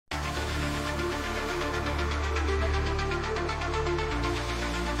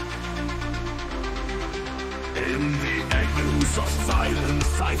depths of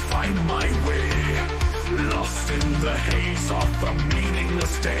silence I find my way, lost in the haze of a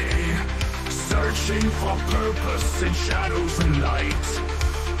meaningless day, searching for purpose in shadows and light,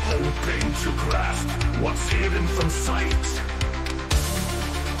 hoping to grasp what's hidden from sight.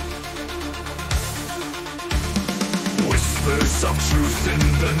 Whispers of truth in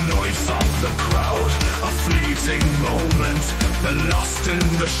the noise of the crowd, a fleeting moment, the lost in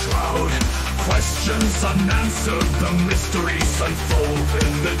the shroud. Questions unanswered, the mysteries unfold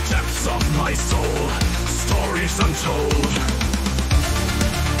in the depths of my soul, stories untold.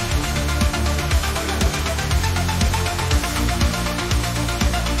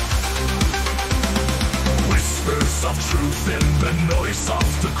 Whispers of truth in the noise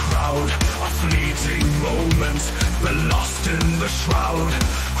of the crowd, a fleeting moment, the lost in the shroud.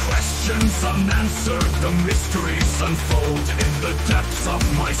 Questions unanswered, the mysteries unfold in the depths of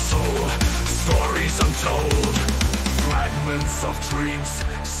my soul, stories untold. Fragments of dreams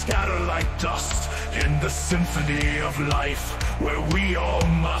scatter like dust in the symphony of life, where we all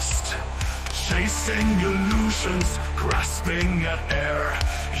must, chasing illusions, grasping at air,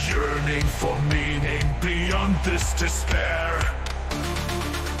 yearning for meaning beyond this despair.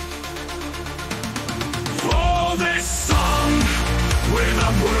 For this song,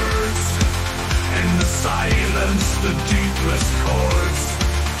 without words, in the silence, the deepest chords,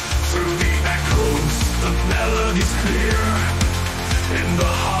 through the echoes, the melody's clear, in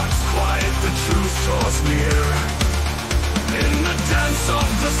the heart's quiet, the truth draws near. In the dance of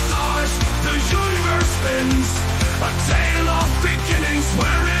the stars, the universe spins, a tale of beginnings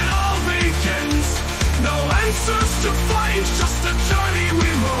where it all begins. No answers to find, just a journey we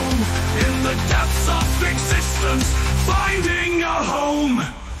roam, in the depths of existence, finding a home.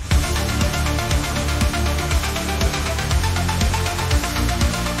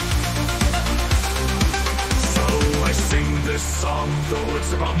 This song, though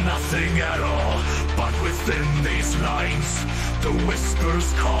it's about nothing at all, but within these lines, the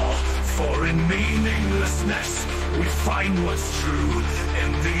whispers call, for in meaninglessness we find what's true,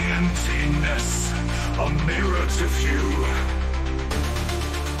 in the emptiness, a mirror to view.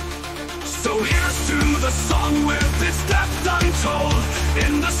 So here's to the song with its depth untold,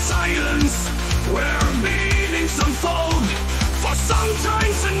 in the silence where meanings unfold. For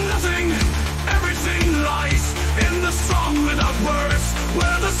sometimes in nothing, everything lies, in the song without words,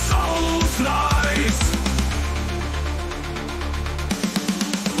 where the soul flies.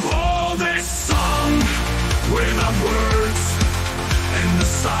 Oh, this song without words, in the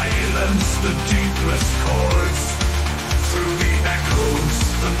silence, the deepest chords, through the echoes,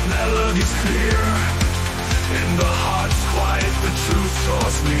 the melody's clear, in the heart's quiet, the truth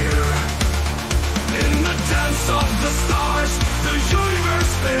draws near. In the dance of the stars, the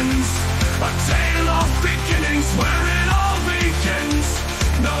universe spins, a tale of beginnings where it all begins.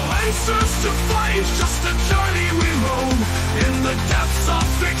 No answers to find, just a journey we roam, in the depths of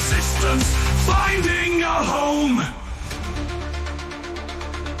existence, finding